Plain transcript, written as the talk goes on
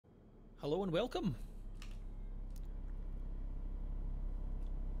Hello and welcome.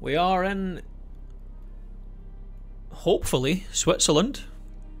 We are in, hopefully, Switzerland.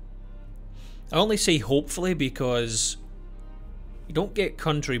 I only say hopefully because you don't get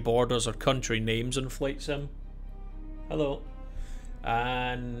country borders or country names in Flight Sim. Hello.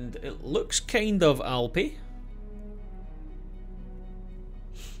 And it looks kind of Alpy.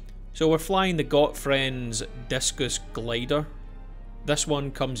 So we're flying the Gottfriend's Discus glider. This one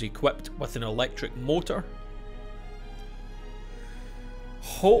comes equipped with an electric motor.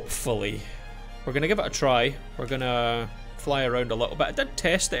 Hopefully, we're going to give it a try. We're going to fly around a little bit. I did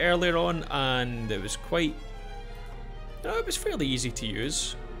test it earlier on and it was quite... it was fairly easy to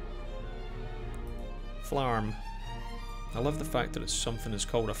use. Flarm. I love the fact that it's something that's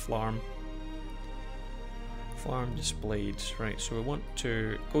called a flarm. Flarm displayed. Right, so we want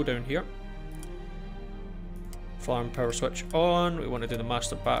to go down here. Flarm power switch on. We want to do the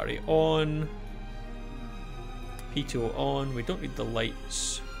master battery on. Pitot on. We don't need the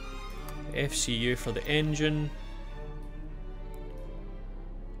lights. FCU for the engine.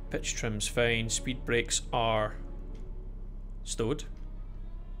 Pitch trim's fine. Speed brakes are stowed.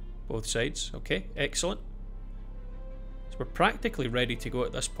 Both sides. Okay, excellent. So we're practically ready to go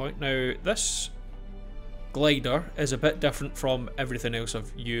at this point. Now, this glider is a bit different from everything else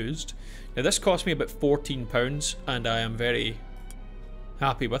I've used. Now this cost me about £14 and I am very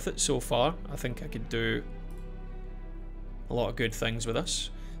happy with it so far. I think I could do a lot of good things with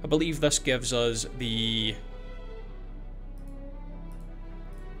this. I believe this gives us the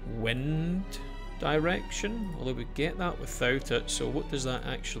wind direction, although we get that without it, so what does that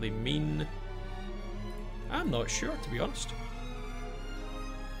actually mean? I'm not sure, to be honest.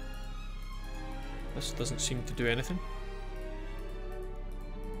 This doesn't seem to do anything.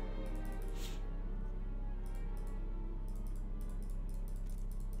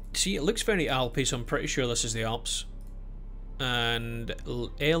 See, it looks very Alpy, so I'm pretty sure this is the Alps. And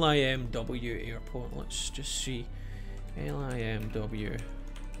LIMW airport, let's just see. LIMW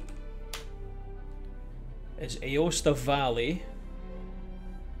is Aosta Valley,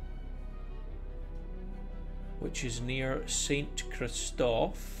 which is near Saint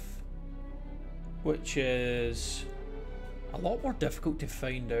Christophe, which is a lot more difficult to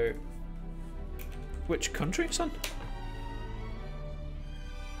find out which country it's in.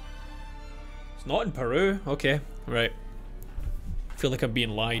 It's not in Peru. Okay, right. I feel like I'm being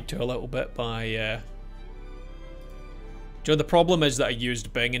lied to a little bit by... the problem is that I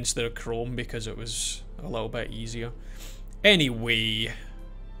used Bing instead of Chrome because it was a little bit easier. Anyway.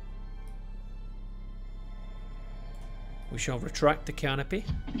 We shall retract the canopy.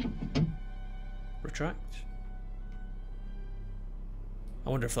 Retract. I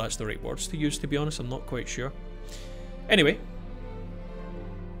wonder if that's the right words to use, to be honest. I'm not quite sure. Anyway.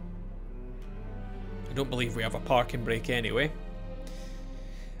 I don't believe we have a parking brake anyway.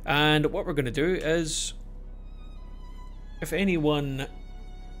 And what we're going to do is, if anyone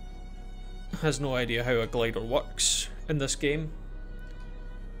has no idea how a glider works in this game,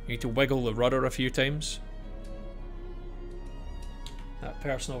 you need to wiggle the rudder a few times. That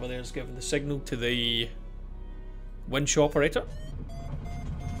person over there is giving the signal to the winch operator.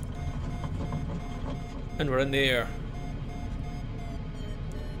 And we're in the air.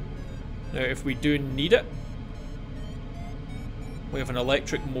 Now, if we do need it, we have an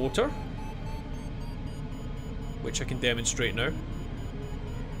electric motor, which I can demonstrate now.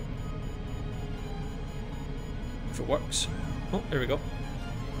 If it works. Oh, there we go.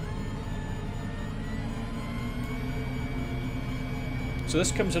 So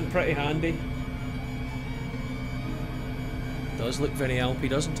this comes in pretty handy. Does look very Alpy,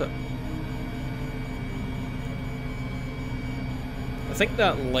 doesn't it? I think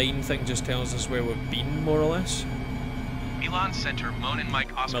that line thing just tells us where we've been, more or less. Milan Center, Monin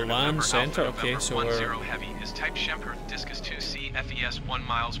Mike Oscar Milan November Center, Alpha, okay, November so 10 we're Heavy is type Schemper, Discus-2c, FES 1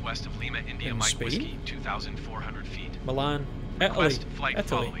 miles west of Lima, India, in Mike Spain? Whiskey, 2,400 feet. Milan, Italy, Request flight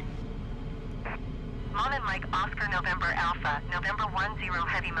Italy. following. Monin Mike Oscar November Alpha, November 10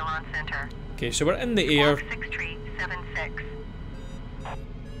 Heavy Milan Center. Okay, so we're in the air. 6 tree 76.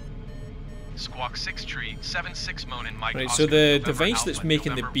 Squawk 6 tree, 76 Monin Mike Right, Oscar, so the November device Alpha, that's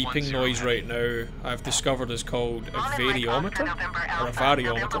making the November beeping 10 noise Heavy. right now, I've discovered is called a Monin Mike Oscar variometer, November or a Alpha,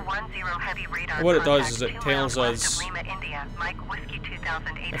 variometer. November 10 Heavy radar What it does is contact it 2 tells miles west us of Lima, India, Mike Whiskey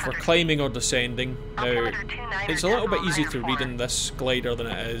 2800 if we're climbing or descending. Now, Altimeter 29 it's a little bit easier to read 4. in this glider than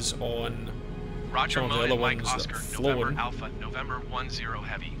it is on Roger, some of the Monin other Mike ones that Oscar, have November flown. Alpha, November 10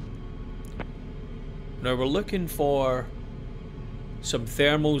 Heavy. Now we're looking for some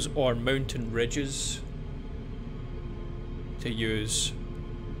thermals or mountain ridges to use.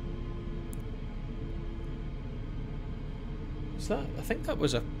 Is that? I think that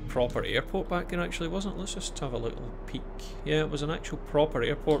was a proper airport back then, actually, wasn't it? Let's just have a little peek. Yeah, it was an actual proper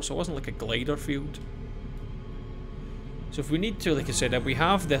airport, so it wasn't like a glider field. So if we need to, like I said, if we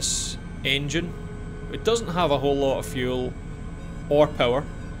have this engine, it doesn't have a whole lot of fuel or power.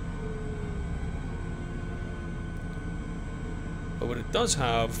 But what it does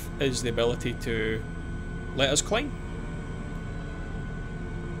have is the ability to let us climb.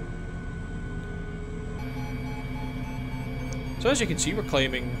 So as you can see, we're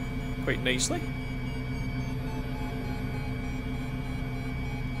climbing quite nicely.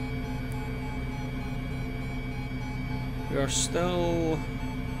 We are still...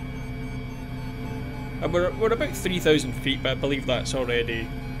 we're about 3,000 feet, but I believe that's already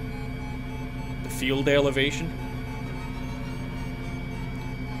the field elevation.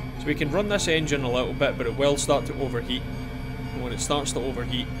 So we can run this engine a little bit, but it will start to overheat. And when it starts to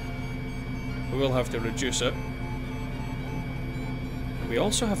overheat, we will have to reduce it. We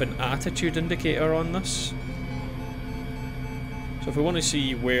also have an attitude indicator on this. So if we want to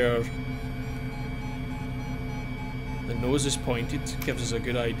see where the nose is pointed, it gives us a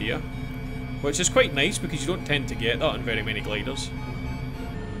good idea. Which is quite nice because you don't tend to get that on very many gliders.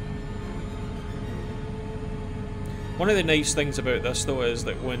 One of the nice things about this though is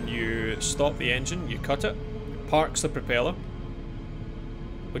that when you stop the engine, you cut it, it parks the propeller.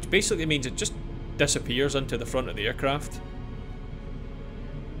 Which basically means it just disappears into the front of the aircraft.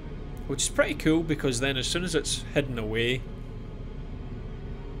 Which is pretty cool because then as soon as it's hidden away,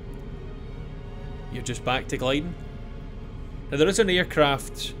 you're just back to gliding. Now there is an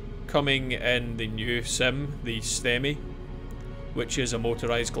aircraft coming in the new sim, the STEMI, which is a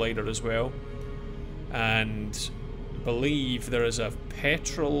motorised glider as well. And I believe there is a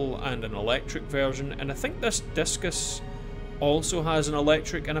petrol and an electric version, and I think this Discus also has an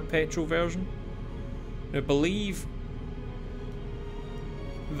electric and a petrol version. Now, I believe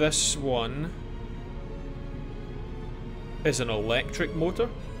this one is an electric motor.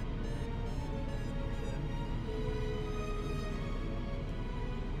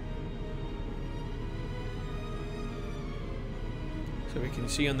 So we can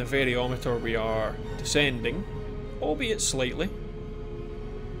see on the variometer we are descending, albeit slightly.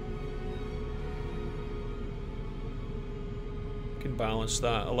 We can balance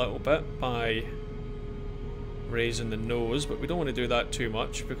that a little bit by raising the nose, but we don't want to do that too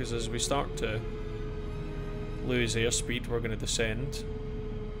much because as we start to lose airspeed, we're going to descend.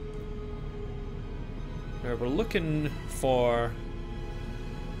 Now we're looking for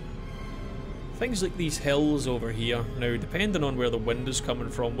things like these hills over here. Now, depending on where the wind is coming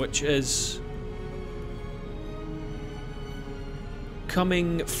from, which is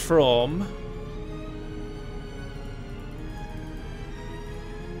coming from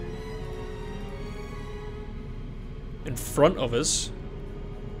in front of us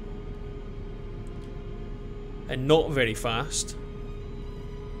and not very fast,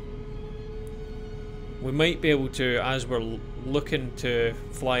 we might be able to, as we're looking to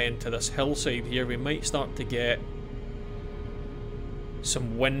fly into this hillside here, we might start to get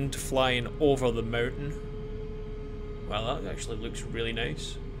some wind flying over the mountain. Well, that actually looks really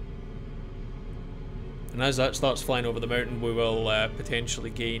nice. And as that starts flying over the mountain, we will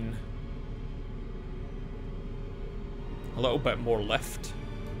potentially gain a little bit more lift.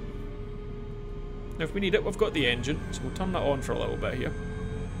 Now if we need it, we've got the engine, so we'll turn that on for a little bit here.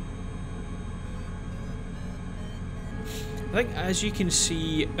 I think as you can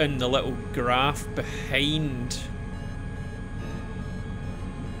see in the little graph behind,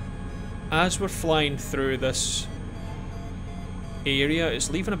 as we're flying through this area, it's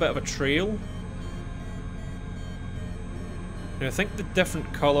leaving a bit of a trail. Now I think the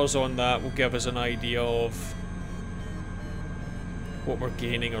different colours on that will give us an idea of what we're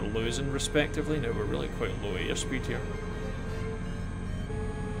gaining or losing respectively. Now we're really quite low airspeed here.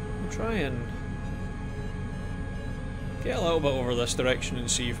 We'll try and get a little bit over this direction and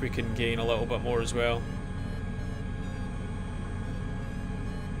see if we can gain a little bit more as well.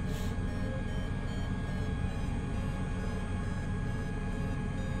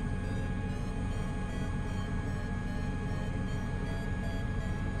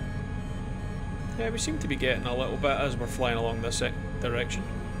 Yeah, we seem to be getting a little bit as we're flying along this direction.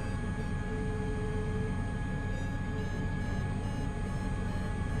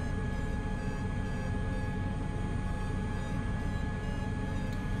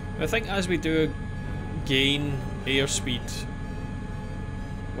 I think as we do gain airspeed,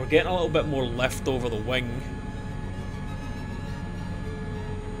 we're getting a little bit more lift over the wing,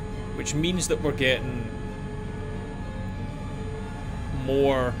 which means that we're getting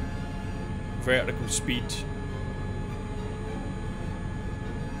more vertical speed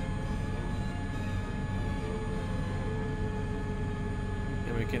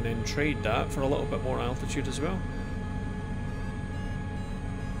can then trade that for a little bit more altitude as well.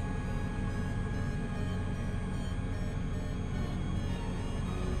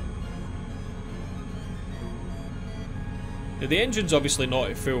 Now, the engine's obviously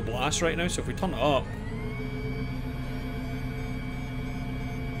not at full blast right now, so if we turn it up,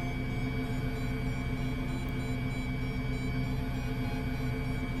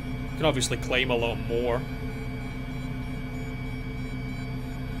 we can obviously climb a lot more.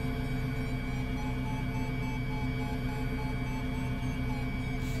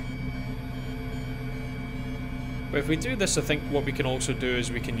 But if we do this, I think what we can also do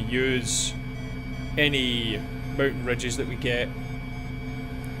is we can use any mountain ridges that we get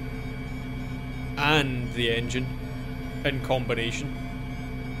and the engine in combination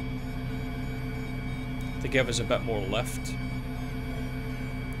to give us a bit more lift.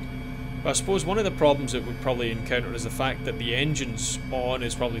 But I suppose one of the problems that we'd probably encounter is the fact that the engine's on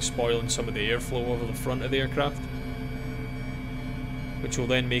is probably spoiling some of the airflow over the front of the aircraft, which will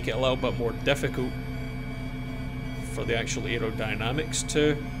then make it a little bit more difficult for the actual aerodynamics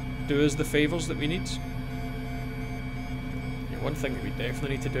to do us the favours that we need. One thing that we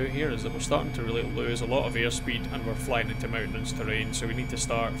definitely need to do here is that we're starting to really lose a lot of airspeed and we're flying into mountainous terrain, so we need to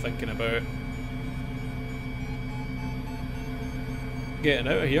start thinking about getting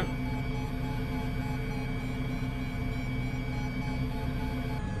out of here.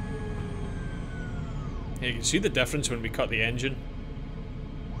 Yeah, you can see the difference when we cut the engine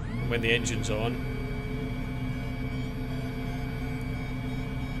and when the engine's on.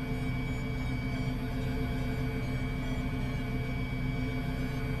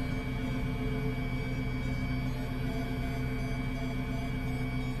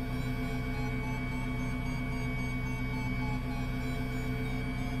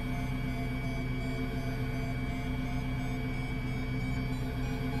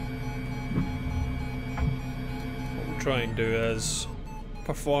 Try and do is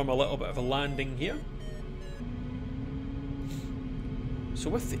perform a little bit of a landing here.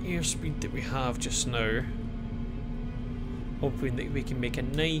 So with the airspeed that we have just now, hoping that we can make a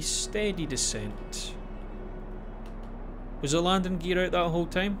nice steady descent. Was the landing gear out that whole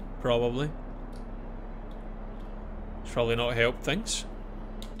time? Probably. It's probably not helped things.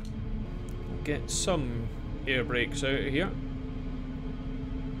 We'll get some air brakes out of here.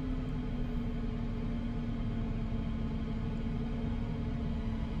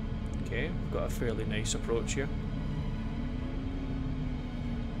 Okay, we've got a fairly nice approach here.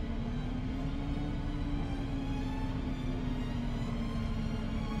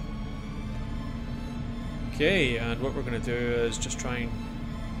 Okay, and what we're going to do is just try and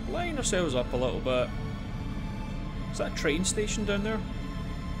line ourselves up a little bit. Is that a train station down there?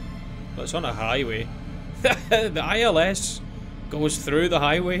 Well, it's on a highway. The ILS goes through the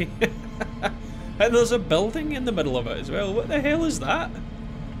highway. And there's a building in the middle of it as well. What the hell is that?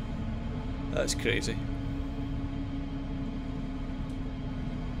 That's crazy.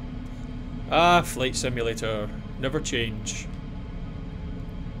 Ah, Flight Simulator. Never change.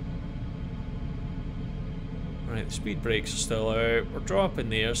 Right, the speed brakes are still out. We're dropping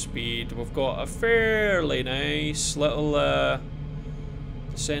the airspeed. We've got a fairly nice little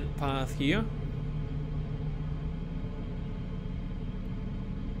descent path here.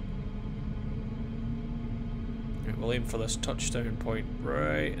 Right, we'll aim for this touchdown point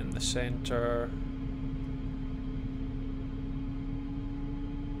right in the centre.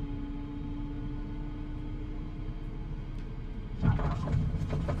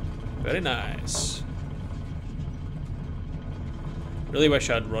 Very nice. Really wish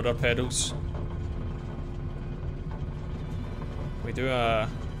I had rudder pedals. We do a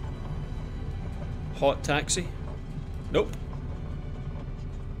hot taxi? Nope.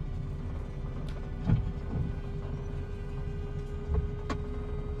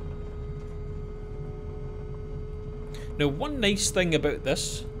 Now, one nice thing about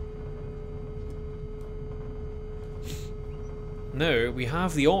this, now we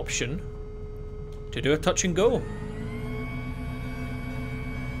have the option to do a touch and go.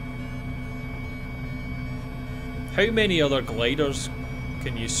 How many other gliders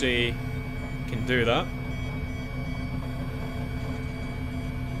can you say can do that?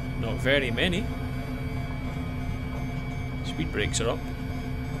 Not very many. Speed brakes are up.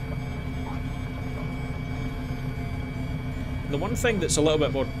 The one thing that's a little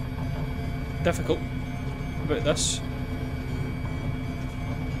bit more difficult about this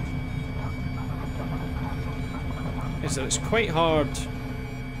is that it's quite hard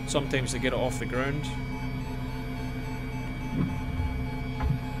sometimes to get it off the ground.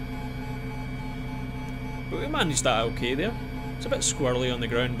 But we managed that okay there. It's a bit squirrely on the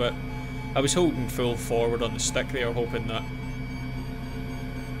ground, but I was holding full forward on the stick there, hoping that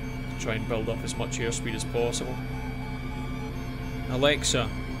to try and build up as much airspeed as possible. Alexa,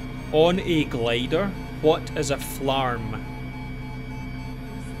 on a glider, what is a flarm?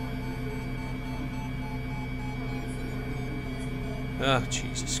 Ah,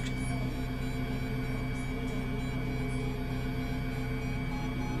 Jesus.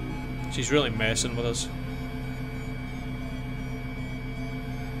 She's really messing with us.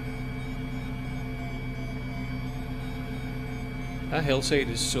 That hillside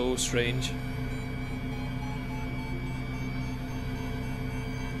is so strange.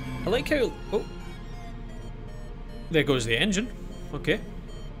 I like how... Oh. There goes the engine. Okay.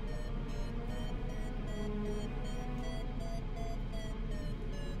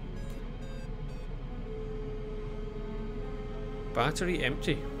 Battery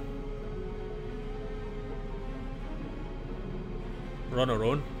empty. Run our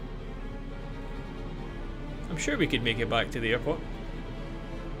own. I'm sure we could make it back to the airport.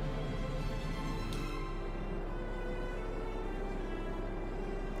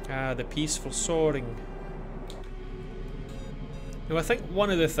 Ah, the peaceful soaring. Now I think one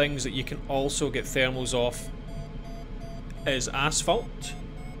of the things that you can also get thermals off is asphalt.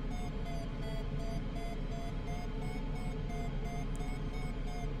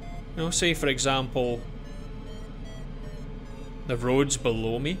 You know, say for example, the roads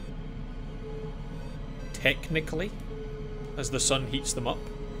below me, technically, as the sun heats them up,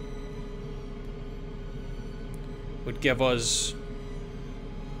 would give us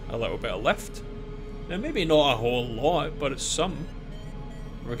a little bit of lift. Now maybe not a whole lot, but it's some.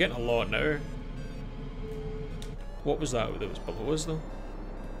 We're getting a lot now. What was that was below us though?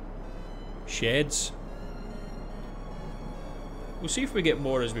 Sheds. We'll see if we get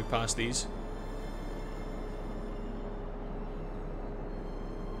more as we pass these.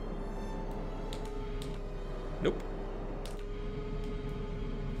 Nope.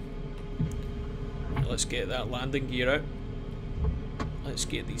 Right, let's get that landing gear out. Let's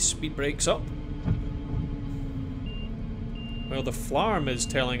get these speed brakes up. Well, the flarm is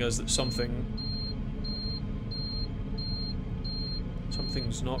telling us that something's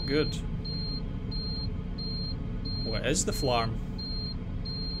not good. What is the flarm?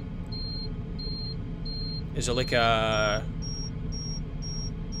 Is it like a...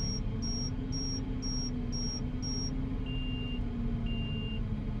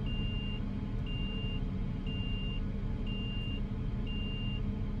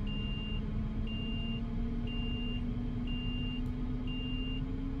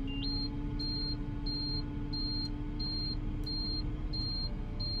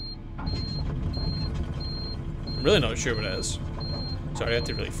 I'm really not sure what it is. Sorry, I had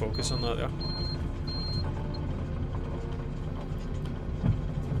to really focus on that there.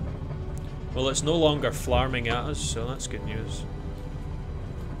 Well, it's no longer flarming at us, so that's good news.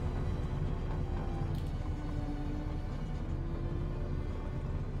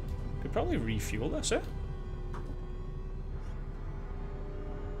 Could probably refuel this, eh?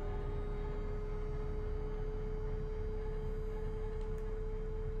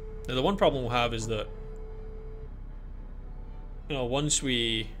 Now, the one problem we'll have is that, you know, once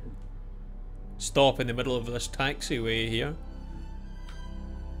we stop in the middle of this taxiway here,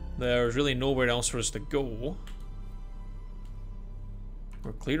 there's really nowhere else for us to go.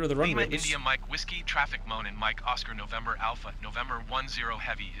 We're clear of the runway. Lima India Mike Whiskey Traffic Monin Mike Oscar November Alpha November 10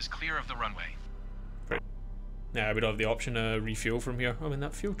 Heavy is clear of the runway. Right. Nah, we don't have the option to refuel from here. I mean,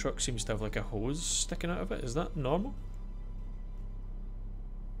 that fuel truck seems to have like a hose sticking out of it. Is that normal?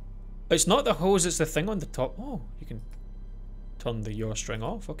 It's not the hose, it's the thing on the top. Oh, you can turn the yaw string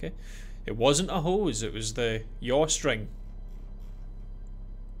off. Okay. It wasn't a hose, it was the yaw string.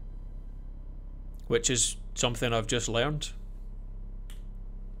 Which is something I've just learned.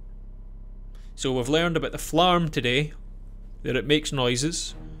 So we've learned about the flarm today, that it makes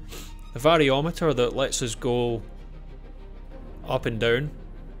noises, the variometer that lets us go up and down,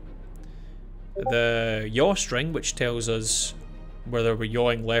 the yaw string which tells us whether we're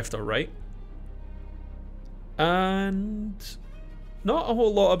yawing left or right, and not a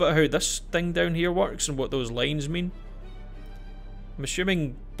whole lot about how this thing down here works and what those lines mean. I'm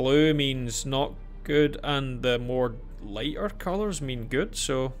assuming blue means not good and the more lighter colours mean good,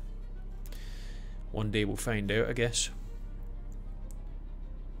 so one day we'll find out, I guess.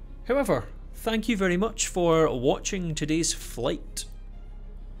 However, thank you very much for watching today's flight.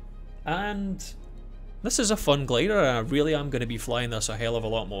 And this is a fun glider, and I really am going to be flying this a hell of a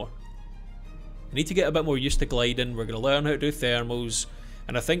lot more. I need to get a bit more used to gliding. We're going to learn how to do thermals,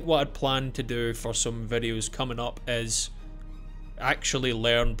 and I think what I'd planned to do for some videos coming up is actually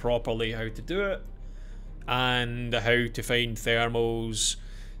learn properly how to do it, and how to find thermals,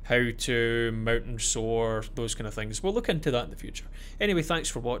 how to mount and soar, those kind of things. We'll look into that in the future. Anyway, thanks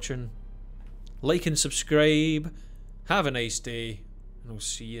for watching. Like and subscribe. Have a nice day, and I'll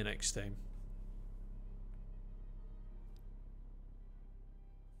see you next time.